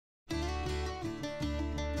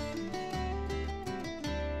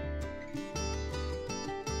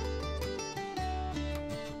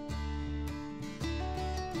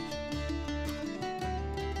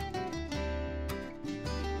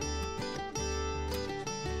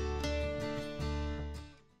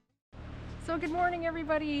So good morning,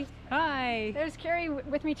 everybody. Hi. There's Carrie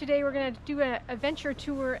with me today. We're going to do an adventure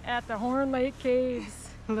tour at the Horne Lake Caves.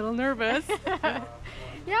 A little nervous.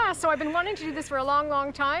 Yeah, so I've been wanting to do this for a long,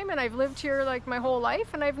 long time, and I've lived here like my whole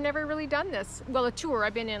life, and I've never really done this. Well, a tour.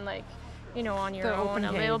 I've been in like, you know, on your own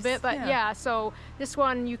a little bit, but yeah, so this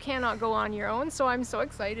one you cannot go on your own, so I'm so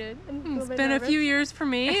excited. It's been a few years for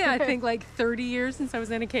me. I think like 30 years since I was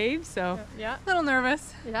in a cave, so yeah, a little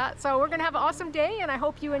nervous. Yeah, so we're gonna have an awesome day, and I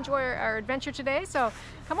hope you enjoy our adventure today. So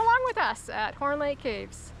come along with us at Horne Lake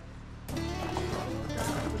Caves. When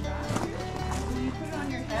you put it on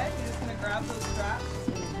your head, you're just gonna grab those straps.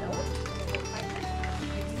 You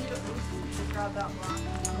need a boost to grab that block.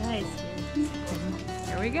 Nice.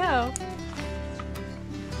 Here we go.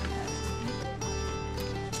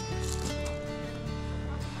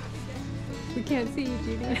 We can't see you,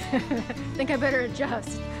 Judy. I think I better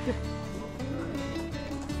adjust.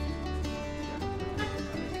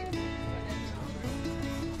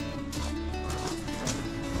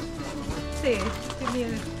 See, give me a...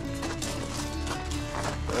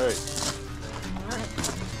 All right.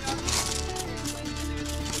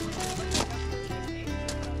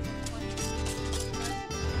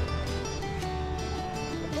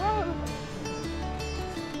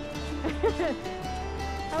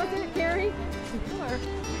 How is it, Carrie? Sure.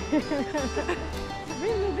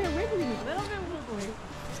 Really a little bit wiggly.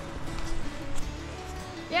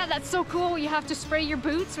 Yeah, that's so cool. You have to spray your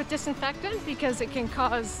boots with disinfectant because it can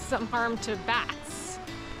cause some harm to bats.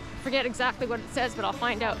 I forget exactly what it says, but I'll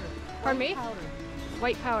find out. Pardon me?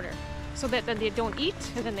 White powder. So that then they don't eat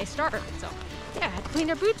and then they starve. So yeah, clean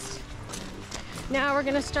our boots. Now we're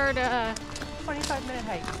gonna start a 25-minute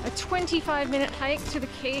hike. A 25-minute hike to the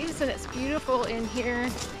caves, and it's beautiful in here.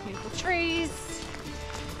 Beautiful trees.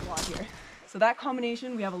 A lot here. So that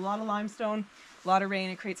combination, we have a lot of limestone, a lot of rain,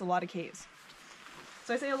 it creates a lot of caves.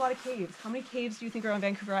 So I say a lot of caves. How many caves do you think are on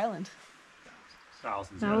Vancouver Island?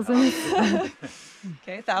 Thousands.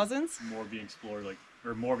 Okay, thousands. More being explored,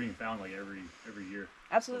 or more being found, every year.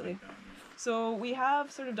 Absolutely. So we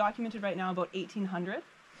have sort of documented right now about 1,800.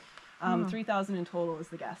 3,000 in total is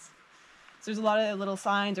the guess. So there's a lot of little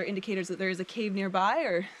signs or indicators that there is a cave nearby,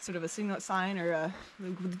 or sort of a signal sign, or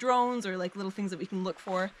with drones, or like little things that we can look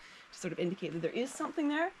for to sort of indicate that there is something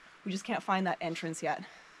there. We just can't find that entrance yet.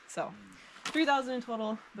 So 3,000 in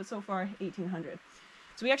total, but so far 1,800.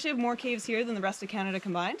 So we actually have more caves here than the rest of Canada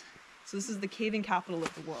combined. So this is the caving capital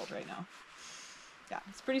of the world right now. Yeah,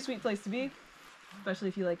 it's a pretty sweet place to be, especially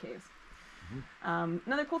if you like caves.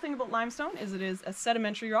 Another cool thing about limestone is it is a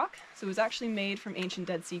sedimentary rock. So it was actually made from ancient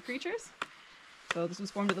dead sea creatures. So this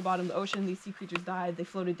was formed at the bottom of the ocean. These sea creatures died. They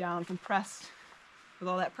floated down, compressed with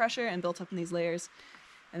all that pressure and built up in these layers.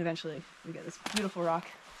 And eventually we get this beautiful rock.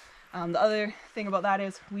 The other thing about that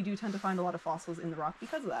is we do tend to find a lot of fossils in the rock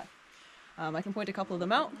because of that. I can point a couple of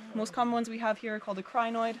them out. Most common ones we have here are called a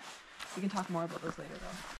crinoid. We can talk more about those later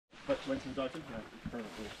though. But went to the doctor?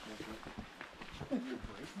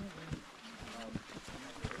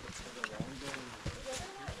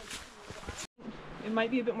 It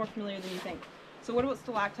might be a bit more familiar than you think. So what about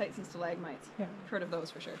stalactites and stalagmites? Yeah. You've heard of those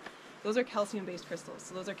for sure. Those are calcium-based crystals,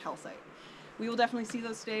 so those are calcite. We will definitely see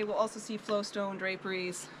those today. We'll also see flowstone,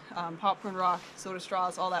 draperies, popcorn rock, soda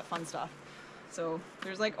straws, all that fun stuff. So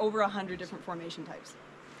there's like over 100 different formation types.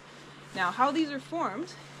 Now how these are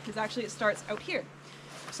formed is actually it starts out here.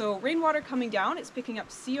 So rainwater coming down, it's picking up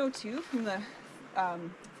CO2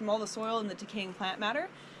 from all the soil and the decaying plant matter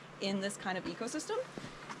in this kind of ecosystem.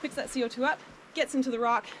 Picks that CO2 up, gets into the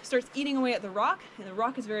rock, starts eating away at the rock, and the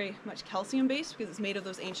rock is very much calcium based because it's made of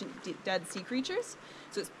those ancient dead sea creatures.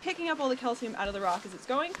 So it's picking up all the calcium out of the rock as it's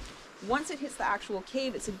going. Once it hits the actual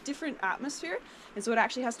cave, it's a different atmosphere, and so it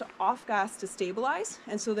actually has to off-gas to stabilize,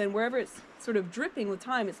 and so then wherever it's sort of dripping with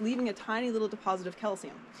time, it's leaving a tiny little deposit of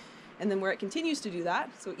calcium. And then where it continues to do that,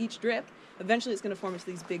 so each drip, eventually it's going to form into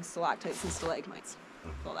these big stalactites and stalagmites.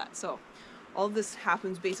 All that. So all of this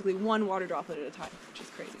happens basically one water droplet at a time, which is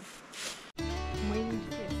crazy. I'm waiting to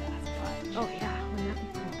see a Sasquatch. Oh yeah, wouldn't that be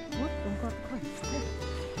cool? Whoop, don't go up the cliff.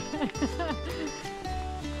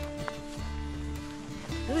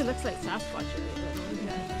 Really looks like Sasquatch.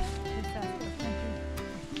 Yeah. It's Sasquatch country.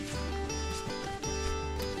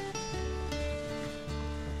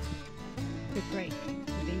 Good break.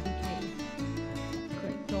 The baby cave.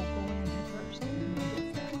 Good. Don't go in head first. And then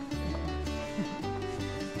get stuck.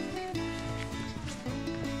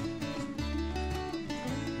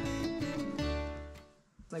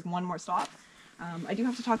 Like one more stop. I do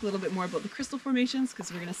have to talk a little bit more about the crystal formations because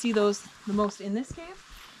we're going to see those the most in this cave.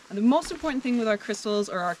 And the most important thing with our crystals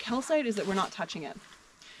or our calcite is that we're not touching it.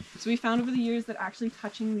 So we found over the years that actually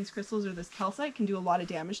touching these crystals or this calcite can do a lot of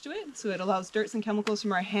damage to it. So it allows dirts and chemicals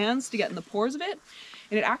from our hands to get in the pores of it,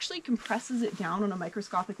 and it actually compresses it down on a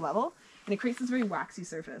microscopic level, and it creates this very waxy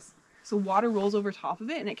surface. So water rolls over top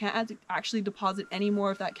of it, and it can't actually deposit any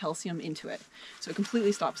more of that calcium into it. So it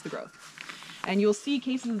completely stops the growth. And you'll see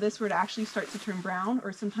cases of this where it actually starts to turn brown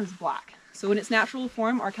or sometimes black. So in its natural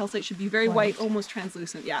form, our calcite should be very white, almost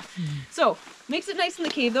translucent, yeah. So makes it nice in the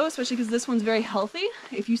cave though, especially because this one's very healthy.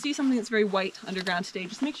 If you see something that's very white underground today,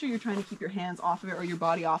 just make sure you're trying to keep your hands off of it or your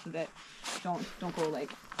body off of it. Don't go like,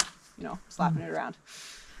 you know, slapping it around.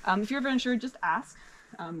 If you're ever unsure, just ask.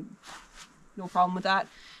 No problem with that.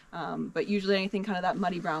 But usually anything kind of that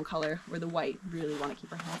muddy brown color or the white, really want to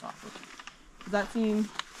keep our hands off of. Does that seem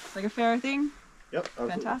like a fair thing? Yep.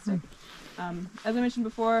 Absolutely. Fantastic. As I mentioned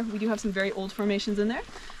before, we do have some very old formations in there.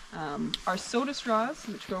 Our soda straws,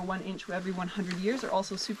 which grow 1 inch every 100 years, are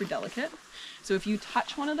also super delicate. So if you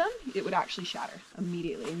touch one of them, it would actually shatter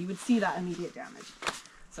immediately, and you would see that immediate damage.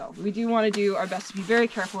 So we do want to do our best to be very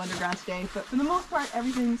careful underground today, but for the most part,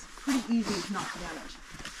 everything's pretty easy not to damage.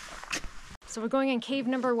 So we're going in cave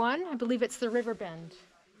number 1. I believe it's the river bend.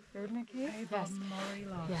 Cave? Yes.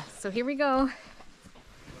 Yes. So here we go.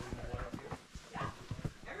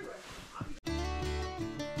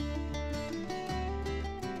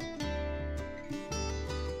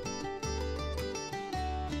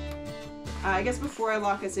 I guess before I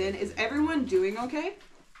lock us in, is everyone doing okay?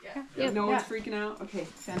 Yeah. Yep. No one's freaking out? Okay,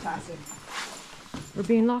 fantastic. We're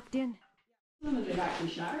being locked in. Some of them have actually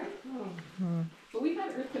shattered. But we've had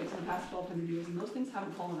earthquakes in the past 1,200 years and those things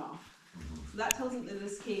haven't fallen off. So that tells us that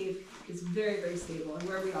this cave is very, very stable and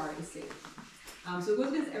where we are is safe. So it goes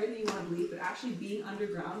against everything you want to believe, but actually being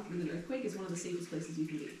underground with an earthquake is one of the safest places you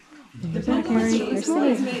can be. Depends on the cave, what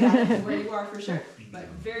it's made out of, where you are for sure, but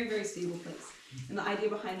very, very stable place. And the idea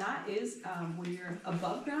behind that is when you're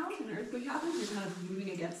above ground and an earthquake happens, you're kind of moving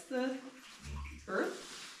against the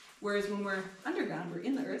earth. Whereas when we're underground, we're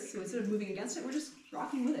in the earth, so instead of moving against it, we're just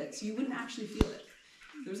rocking with it. So you wouldn't actually feel it.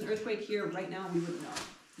 If there was an earthquake here right now, we wouldn't know.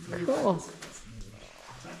 Cool. So,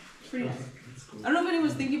 pretty nice. I don't know if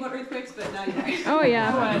anyone's thinking about earthquakes, but now you are. Oh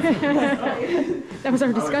yeah. That was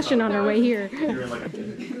our discussion on our way here.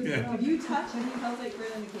 If you touch any calcite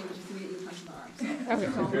further in the cave, just immediately punch in the arm.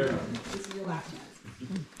 So Okay. this is your last chance.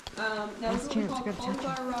 Now this is what we call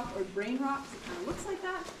cauliflower rock or brain rock. It kind of looks like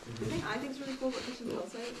that. The thing I think is really cool about this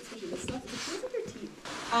calcite, especially this stuff, it feels like your teeth.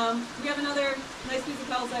 We have another nice piece of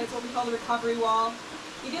calcite. It's what we call the recovery wall.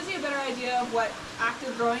 It gives you a better idea of what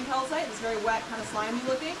active growing calcite, this very wet, kind of slimy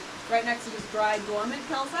looking, right next to this dry, dormant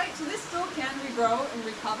calcite. So this still can regrow and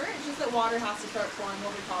recover. It's just that water has to start flowing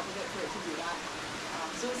over top of it for it to do that.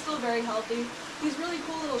 So it's still very healthy. These really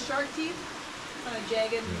cool little shark teeth, kind of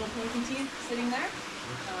jagged little pointy teeth sitting there.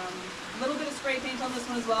 A little bit of spray paint on this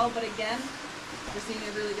one as well, but again, we're seeing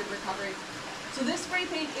a really good recovery. So this spray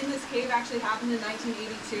paint in this cave actually happened in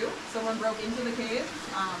 1982. Someone broke into the cave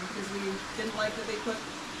because we didn't like that they put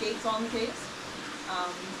gates on the caves.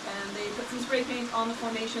 And they put some spray paint on the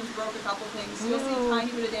formations, broke a couple things. So you'll see a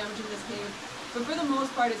tiny bit of damage in this cave. But for the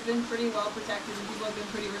most part, it's been pretty well protected and people have been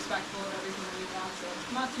pretty respectful of everything that we've done. So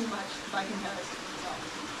not too much by comparison. So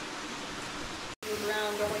move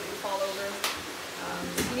around, don't wait to fall over.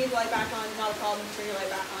 If you need the light back on, not a problem, turn your light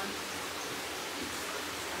back on.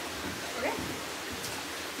 Okay.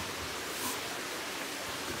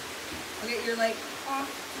 I'll get your light off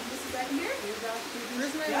just a second here.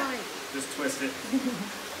 Where's my line? Just twist it.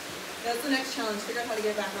 That's the next challenge. Figure out how to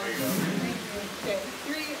get it back on. There you go. Okay,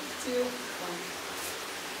 3, 2, 1.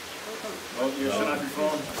 Oh, you shut off your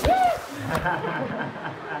phone.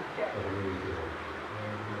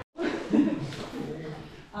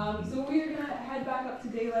 So we're going to head back up to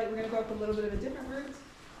daylight. We're going to go up a little bit of a different route.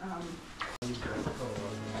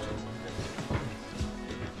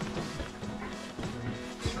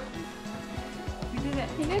 You did it.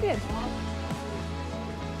 You did it.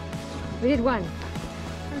 We did one.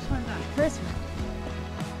 First one done. First one.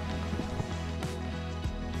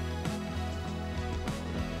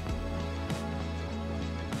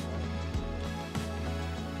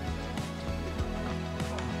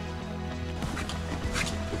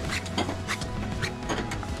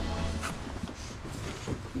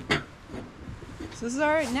 So this is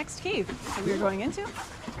our next cave that we're going into.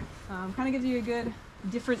 Kind of gives you a good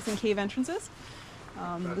difference in cave entrances.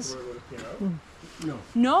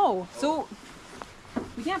 No. So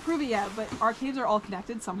we can't prove it yet, but our caves are all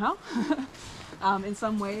connected somehow in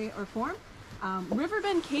some way or form.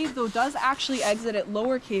 Riverbend Cave though does actually exit at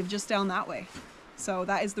Lower Cave just down that way. So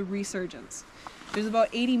that is the resurgence. There's about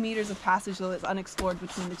 80 meters of passage though that's unexplored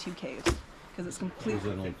between the two caves because it's completely. Is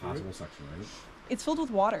it an impassable section, right? it's filled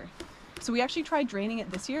with water. So we actually tried draining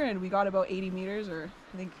it this year and we got about 80 meters, or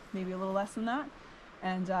I think maybe a little less than that.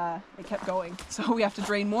 And it kept going. So we have to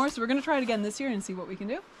drain more. So we're gonna try it again this year and see what we can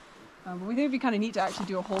do. But we think it'd be kind of neat to actually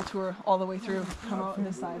do a whole tour all the way through, come out on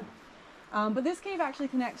this side. But this cave actually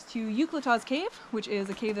connects to Euclid's cave, which is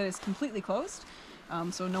a cave that is completely closed.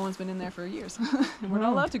 So no one's been in there for years. And we're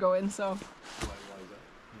not allowed to go in, so.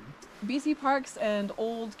 BC parks and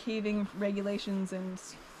old caving regulations and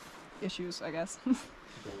issues, I guess.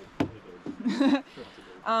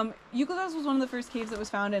 Euclid's was one of the first caves that was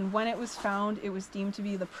found, and when it was found, it was deemed to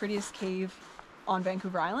be the prettiest cave on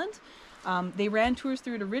Vancouver Island. They ran tours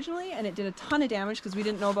through it originally, and it did a ton of damage because we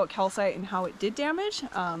didn't know about calcite and how it did damage.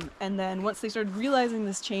 And then once they started realizing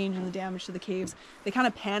this change in the damage to the caves, they kind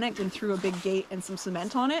of panicked and threw a big gate and some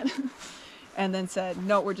cement on it, and then said,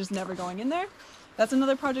 no, we're just never going in there. That's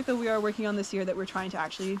another project that we are working on this year, that we're trying to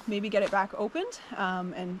actually maybe get it back opened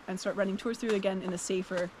and start running tours through it again in a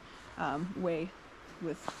safer way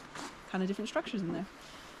with kind of different structures in there.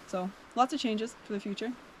 So lots of changes for the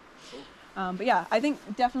future. But yeah, I think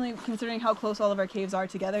definitely considering how close all of our caves are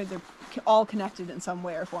together, they're all connected in some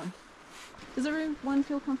way or form. Does everyone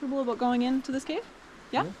feel comfortable about going into this cave?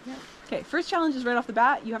 Yeah? Yeah. Okay, first challenge is right off the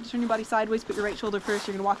bat. You have to turn your body sideways, put your right shoulder first.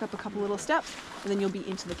 You're gonna walk up a couple little steps, and then you'll be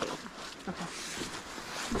into the cave. Okay.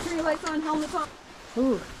 Turn your lights on, helmets on.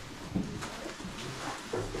 Ooh.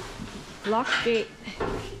 Locked gate.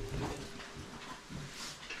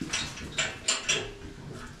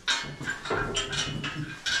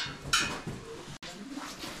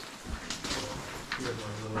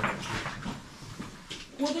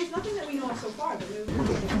 Well, there's nothing that we know of so far, but there's you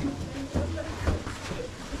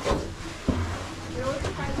always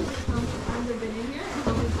surprised me how many times I've been in here and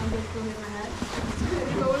how many times I've thrown it in my head.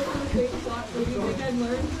 It's always on the same spot, so you think I'd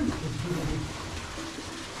learn.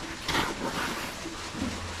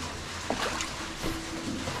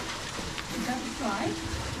 Is that the slide?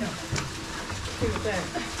 No. Who's that?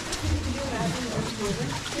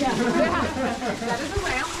 Yeah. That is a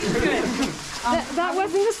ramp. Good. That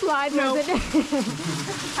wasn't a slide, no. was it?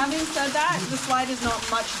 Having said that, the slide is not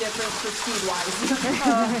much different for speed-wise.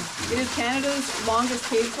 It is Canada's longest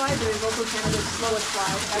cave slide, but it is also Canada's slowest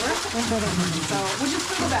slide ever. So, which is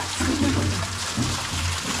for the best.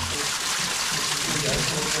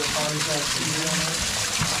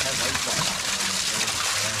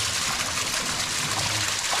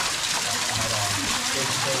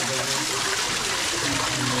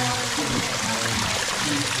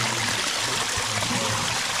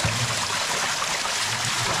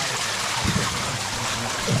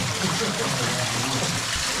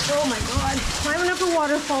 Oh my god, climbing up a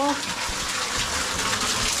waterfall.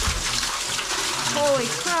 Holy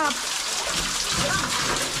crap.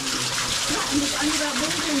 I'm just under that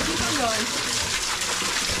boulder and keep on going.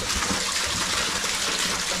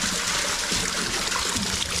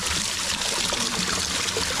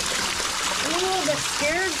 I'm a little bit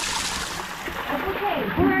scared. That's okay.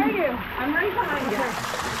 Where are you? I'm right behind you.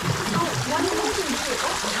 Oh, one more thing.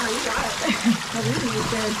 Oh, you got it. I really was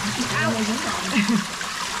scared. Ow.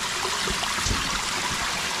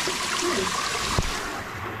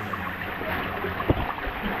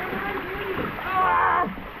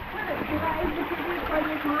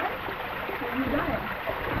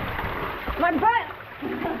 My butt!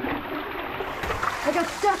 I got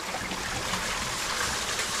stuck.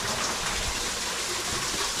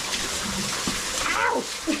 Ow!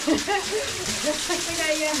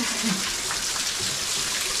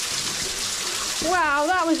 Wow,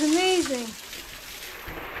 that was amazing.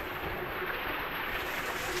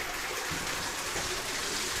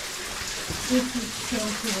 This is so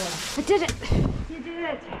cool. I did it. You did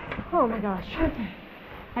it. Oh my gosh. Okay.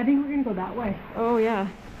 I think we're gonna go that way. Oh yeah.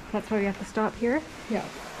 That's why we have to stop here. Yeah.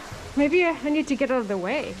 Maybe I need to get out of the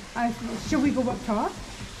way. Should we go up top?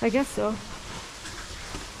 I guess so.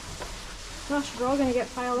 Gosh, we're all gonna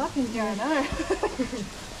get piled up in here. Yeah, I know.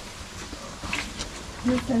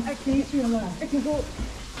 Listen, stay to your left. I can go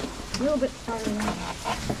a little bit farther now.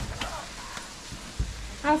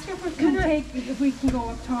 Ask her if we can go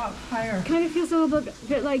up top higher. Kind of feels a little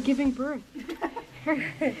bit like giving birth.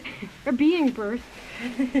 or being birth.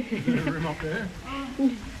 Is there a room up there?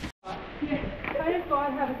 Yeah, I just go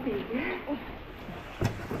and have a seat.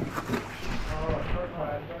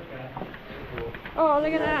 Oh,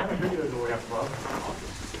 look at that.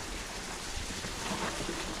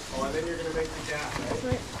 Oh, and then you're going to make the gap,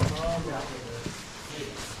 right?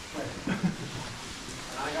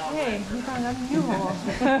 Hey, we found a new hole.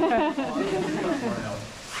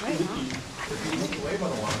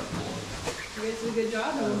 You guys did a good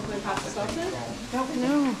job. I'm going to pass this off then.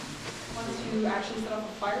 No. to actually set off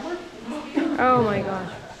a firework. Oh my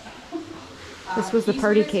gosh. This was the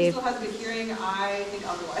party cave. Still has a good hearing. I think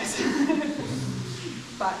otherwise.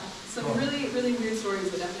 But some really, really weird stories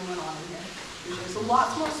that definitely went on in here. For sure. So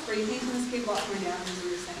lots more spray paint in this cave, lots more damage as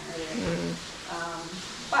we were saying earlier.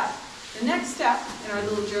 But the next step in our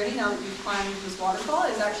little journey, now that we've climbed this waterfall,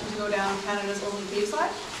 is actually to go down Canada's only cave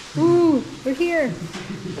slide. Ooh, we're here.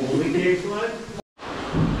 Only cave slide?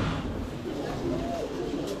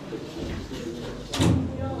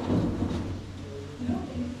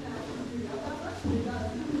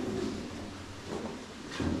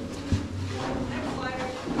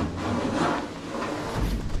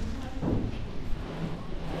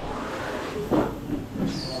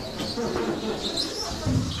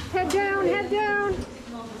 Head down, head down.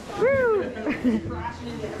 Woo!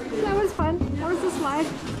 That was fun. That was the slide.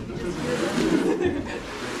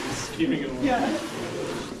 Just keeping it warm. Yeah.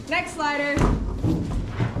 Next slider.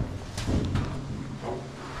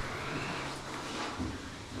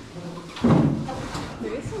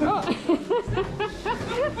 Oh.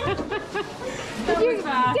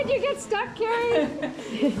 Did you get stuck, Carrie?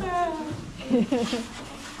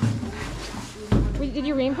 Wait, did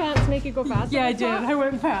your rain pants make you go faster? Yeah, I did. I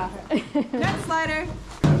went fast. Next slider.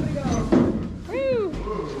 Woo!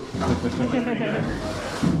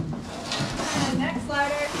 And next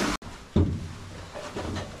slider.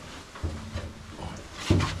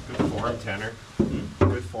 Good form, Tanner.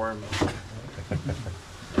 Good form.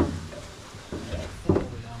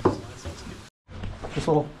 Just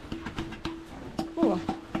a little. Cool.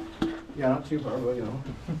 Yeah, not too far, but you know.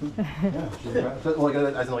 Yeah, like,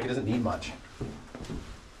 I think like it doesn't need much.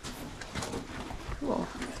 Cool.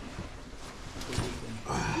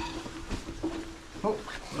 Oh,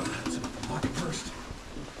 that's a pocket first.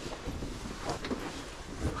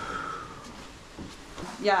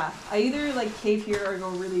 Yeah, I either like cave here or go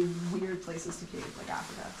really weird places to cave, like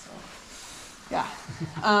Africa. So, yeah.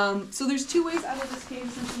 So there's two ways out of this cave.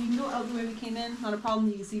 Essentially, you can go out the way we came in, not a problem.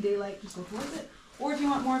 You can see daylight, just go towards it. Or if you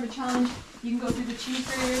want more of a challenge, you can go through the cheese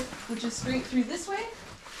grater, which is straight through this way.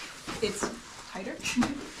 It's tighter.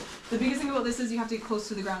 The biggest thing about this is you have to get close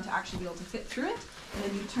to the ground to actually be able to fit through it. And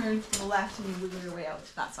then you turn to the left and you wiggle your way out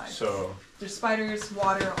to that side. So There's spiders,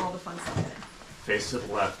 water, all the fun stuff in it. face to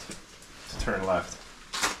the left to turn left.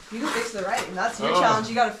 You can face to the right, and that's your Oh. challenge.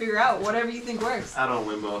 You got to figure out whatever you think works. Out on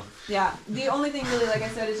limbo. Yeah, the only thing really, like I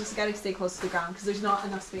said, is just got to stay close to the ground because there's not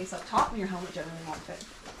enough space up top and your helmet generally won't fit.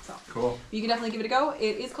 So Cool. you can definitely give it a go.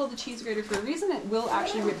 It is called the cheese grater for a reason. It will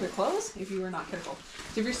actually rip your clothes if you are not careful.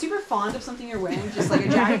 So if you're super fond of something you're wearing, just like a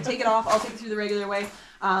jacket, take it off. I'll take it through the regular way.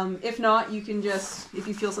 If not, you can just, if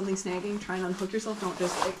you feel something snagging, try and unhook yourself. Don't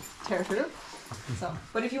just like tear through. So,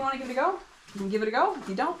 but if you want to give it a go, you can give it a go. If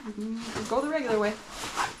you don't, you can just go the regular way.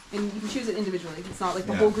 And you can choose it individually. It's not like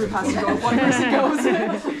the whole group has to go. One person goes.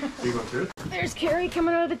 Are you going through? There's Carrie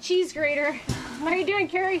coming out of the cheese grater. How are you doing,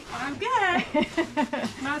 Carrie? I'm good.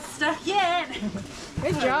 Not stuck yet.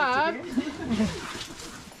 Good job.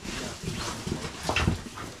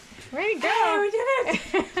 Way to go. Hey, we did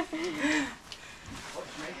it.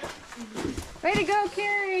 Way to go,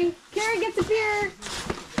 Carrie. Carrie gets a beer.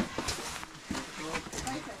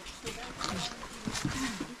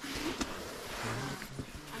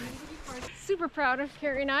 Super proud of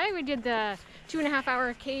Carrie and I. We did the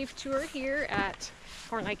 2.5-hour cave tour here at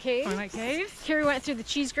Horne Cave. Horne Caves. Carrie went through the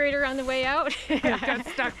cheese grater on the way out. Got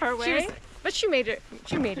stuck part way. But she made it.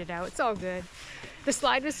 She made it out. It's all good. The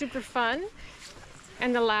slide was super fun,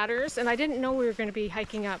 and the ladders. And I didn't know we were going to be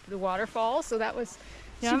hiking up the waterfall, so that was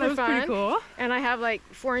super that was fun. pretty cool. And I have like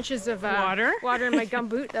 4 inches of Water in my gum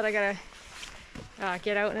boot that I gotta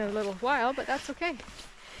get out in a little while, but that's okay.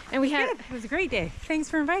 And we had. Good. It was a great day. Thanks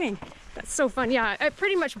for inviting. That's so fun. Yeah, I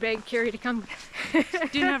pretty much begged Carrie to come.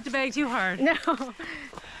 Didn't have to beg too hard. No,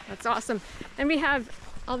 that's awesome. And we have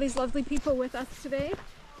all these lovely people with us today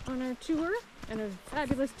on our tour, and a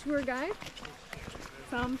fabulous tour guide.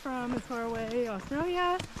 Some from as far away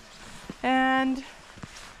Australia and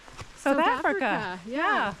South Africa.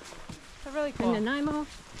 Yeah. They're really cool. And Nanaimo.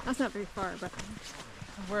 That's not very far, but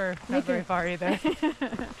We're not very far either.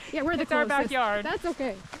 yeah, we're the It's our closest. backyard. That's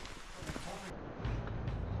okay.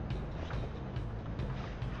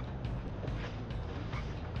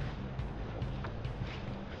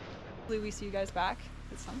 Hopefully we see you guys back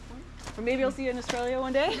at some point. Or maybe I'll see you in Australia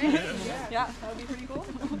one day. Yeah, that would be pretty cool.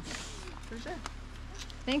 For sure.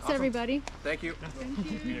 Thanks, everybody. Thank you.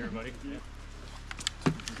 Meet everybody. Yeah.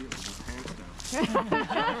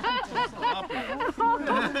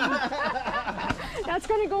 That's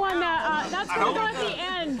gonna go on the. That's gonna go at the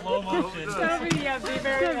end. Slow motion. Yeah, be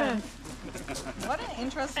very good. What an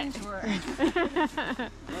interesting tour.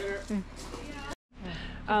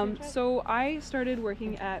 So I started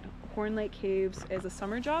working at Horne Lake Caves as a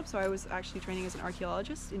summer job. So I was actually training as an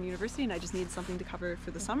archaeologist in university, and I just needed something to cover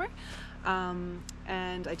for the summer.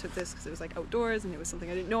 And I took this because it was like outdoors and it was something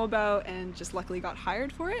I didn't know about, and just luckily got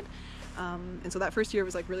hired for it. And so that first year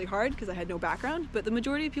was like really hard because I had no background, but the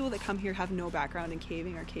majority of people that come here have no background in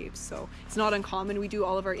caving or caves, so it's not uncommon. We do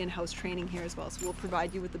all of our in-house training here as well, so we'll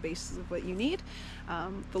provide you with the basis of what you need.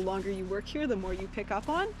 The longer you work here, the more you pick up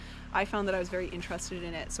on. I found that I was very interested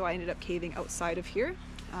in it, so I ended up caving outside of here.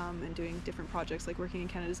 And doing different projects like working in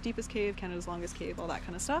Canada's deepest cave, Canada's longest cave, all that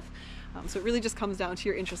kind of stuff. So it really just comes down to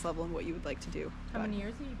your interest level and what you would like to do. How many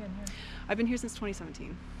years have you been here? I've been here since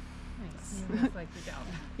 2017. Nice. You must like your job.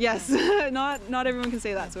 Yes, not everyone can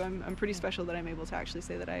say that, so I'm pretty special that I'm able to actually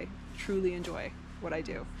say that I truly enjoy what I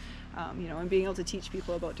do. You know, and being able to teach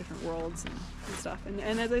people about different worlds and stuff. And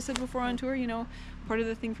as I said before on tour, you know, part of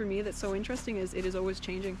the thing for me that's so interesting is it is always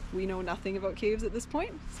changing. We know nothing about caves at this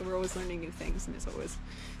point, so we're always learning new things, and it's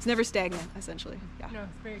never stagnant, essentially. Yeah. No,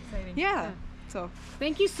 it's very exciting. Yeah. So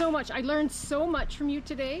Thank you so much. I learned so much from you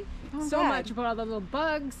today. So much about all the little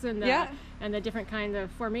bugs and the different kind of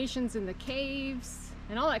formations in the caves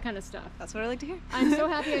and all that kind of stuff. that's what I like to hear. I'm so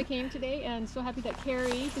happy I came today, and so happy that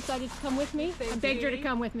Carrie decided to come with me. I begged her to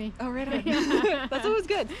come with me. Oh, right on. That's always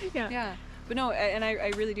good. Yeah. Yeah. But no, and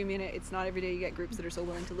I really do mean it. It's not every day you get groups that are so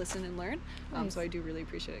willing to listen and learn. Nice. So I do really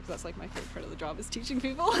appreciate it, because that's like my favorite part of the job, is teaching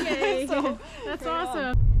people. Yay. So, That's right on.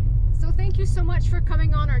 awesome. So thank you so much for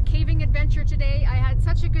coming on our caving adventure today. I had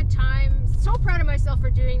such a good time. So proud of myself for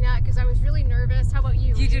doing that, because I was really nervous. How about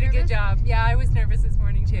you? You did a good job. Yeah, I was nervous this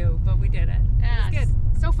morning too, but we did it. It was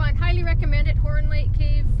good. So fun. Highly recommend it. Horne Lake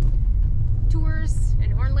Cave Tours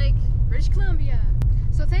in Horne Lake, British Columbia.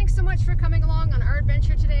 So thanks so much for coming along on our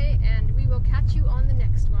adventure today, and we will catch you on the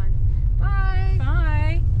next one. Bye. Bye.